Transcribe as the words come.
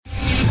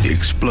The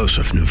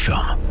explosive new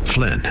film,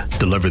 Flynn,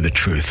 Deliver the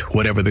Truth,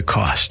 Whatever the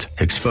Cost,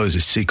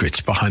 exposes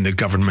secrets behind the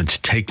government's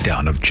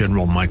takedown of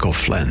General Michael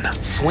Flynn.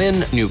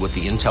 Flynn knew what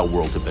the intel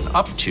world had been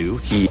up to.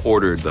 He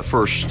ordered the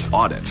first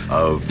audit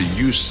of the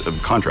use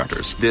of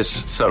contractors.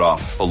 This set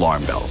off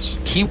alarm bells.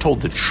 He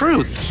told the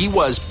truth. He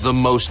was the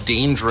most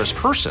dangerous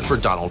person for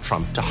Donald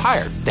Trump to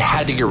hire. They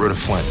had to get rid of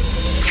Flynn.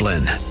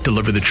 Flynn,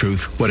 Deliver the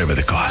Truth, Whatever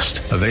the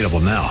Cost. Available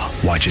now.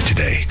 Watch it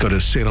today. Go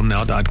to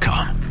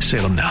salemnow.com.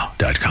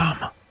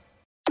 salemnow.com.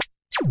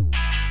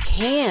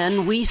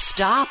 Can we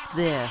stop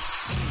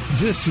this?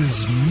 This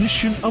is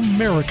Mission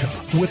America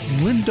with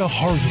Linda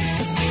Harvey.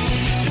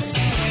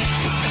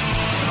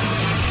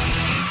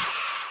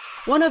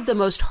 One of the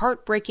most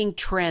heartbreaking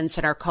trends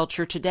in our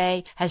culture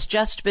today has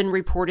just been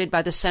reported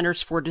by the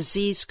Centers for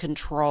Disease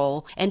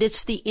Control, and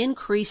it's the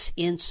increase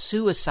in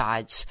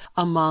suicides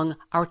among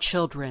our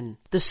children.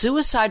 The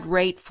suicide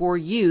rate for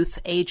youth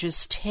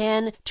ages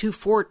 10 to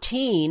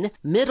 14,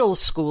 middle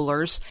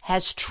schoolers,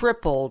 has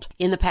tripled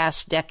in the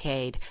past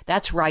decade.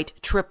 That's right,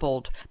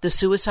 tripled. The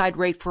suicide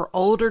rate for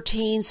older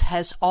teens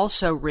has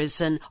also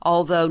risen,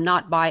 although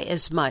not by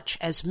as much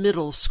as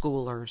middle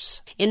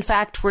schoolers. In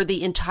fact, for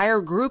the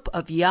entire group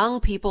of young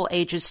people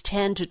ages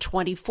 10 to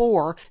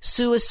 24,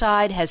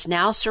 suicide has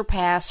now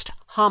surpassed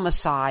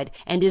homicide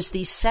and is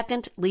the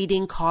second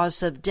leading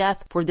cause of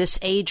death for this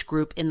age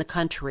group in the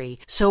country.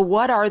 So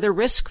what are the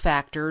risk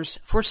factors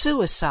for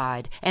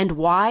suicide, and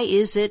why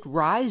is it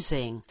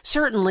rising?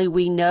 Certainly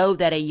we know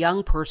that a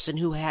young person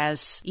who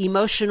has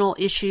emotional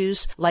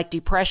issues like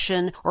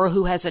depression or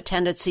who has a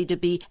tendency to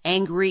be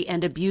angry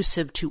and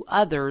abusive to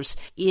others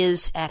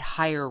is at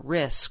higher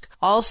risk.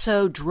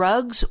 Also,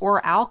 drugs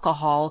or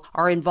alcohol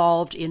are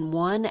involved in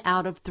 1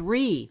 out of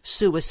 3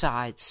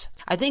 suicides.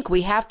 I think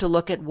we have to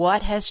look at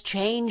what has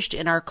changed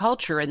in our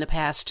culture in the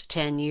past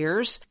 10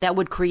 years that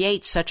would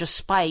create such a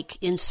spike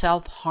in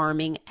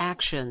self-harming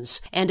actions.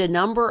 And a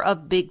number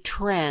of big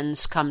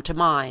trends come to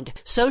mind.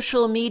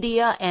 Social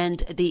media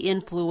and the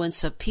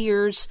influence of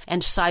peers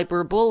and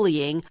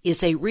cyberbullying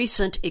is a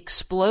recent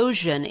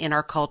explosion in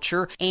our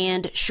culture,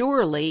 and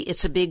surely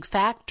it's a big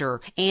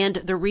factor. And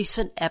the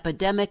recent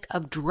epidemic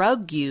of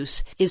drug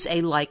use is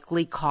a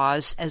likely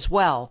cause as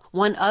well.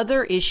 One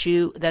other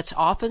issue that's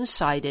often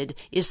cited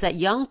is that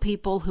young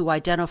people who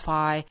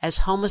identify as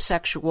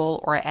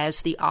homosexual or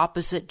as the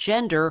opposite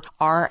gender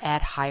are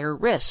at higher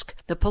risk.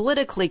 The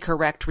politically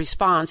correct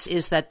response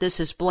is that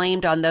this is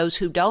blamed on those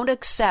who don't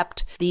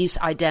accept these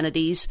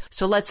identities.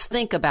 So let's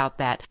think about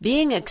that.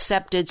 Being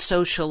accepted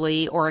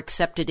socially or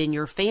accepted in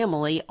your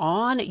family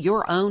on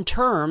your own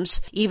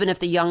terms, even if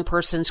the young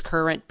person's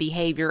current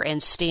behavior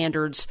and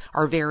standards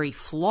are very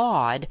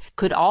flawed,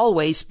 could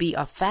always be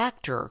a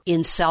factor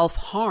in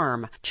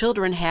self-harm.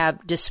 Children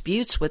have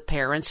disputes with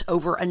parents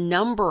over a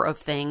number of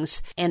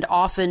things and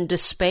often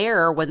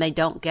despair when they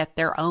don't get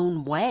their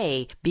own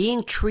way.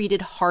 Being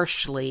treated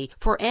harshly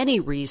for any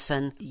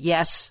reason,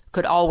 yes,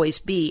 could always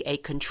be a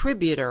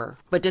contributor.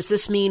 But does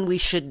this mean we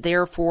should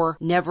therefore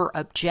never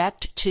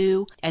object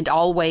to and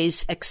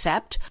always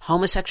accept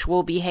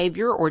homosexual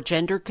behavior or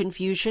gender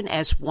confusion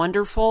as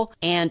wonderful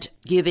and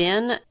give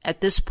in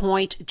at this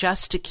point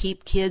just to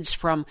keep kids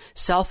from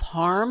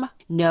self-harm?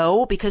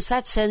 No, because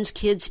that sends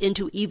kids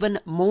into even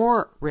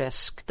more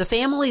risk. The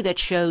family that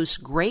shows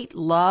great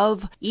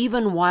love,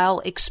 even while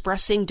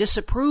expressing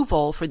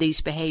disapproval for these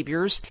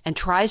behaviors, and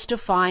tries to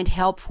find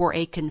help for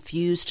a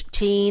confused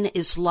teen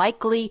is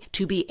likely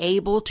to be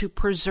able to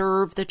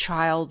preserve the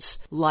child's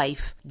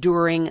life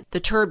during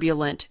the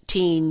turbulent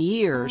teen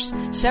years.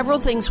 Several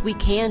things we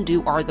can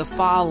do are the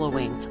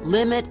following: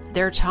 limit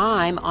their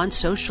time on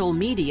social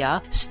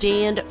media,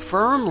 stand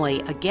firmly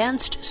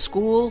against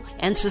school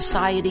and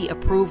society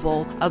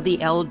approval of the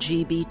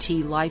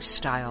LGBT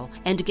lifestyle,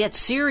 and get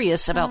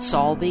serious about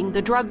solving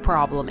the drug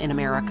problem in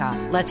America.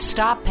 Let's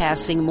stop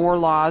passing more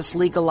laws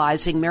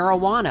legalizing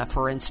marijuana,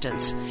 for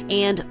instance.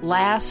 And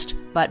last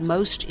but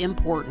most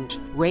important,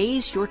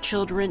 raise your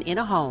children in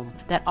a home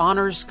that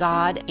honors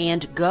God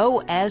and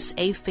go as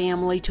a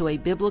family to a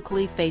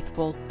biblically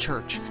faithful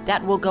church.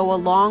 That will go a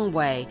long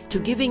way to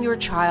giving your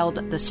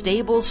child the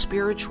stable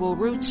spiritual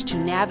roots to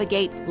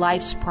navigate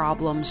life's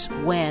problems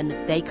when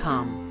they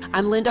come.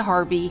 I'm Linda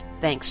Harvey.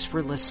 Thanks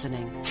for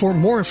listening. For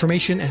more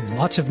information and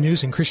lots of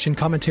news and Christian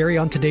commentary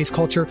on today's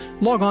culture,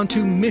 log on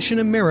to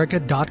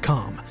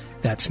missionamerica.com.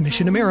 That's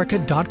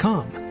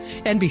missionamerica.com.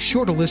 And be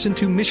sure to listen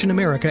to Mission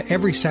America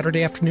every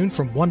Saturday afternoon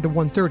from 1 to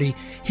 1:30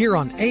 here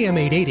on AM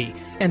 880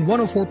 and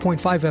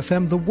 104.5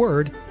 FM The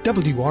Word,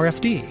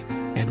 WRFD.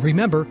 And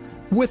remember,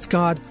 with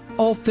God,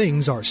 all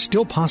things are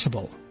still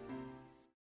possible.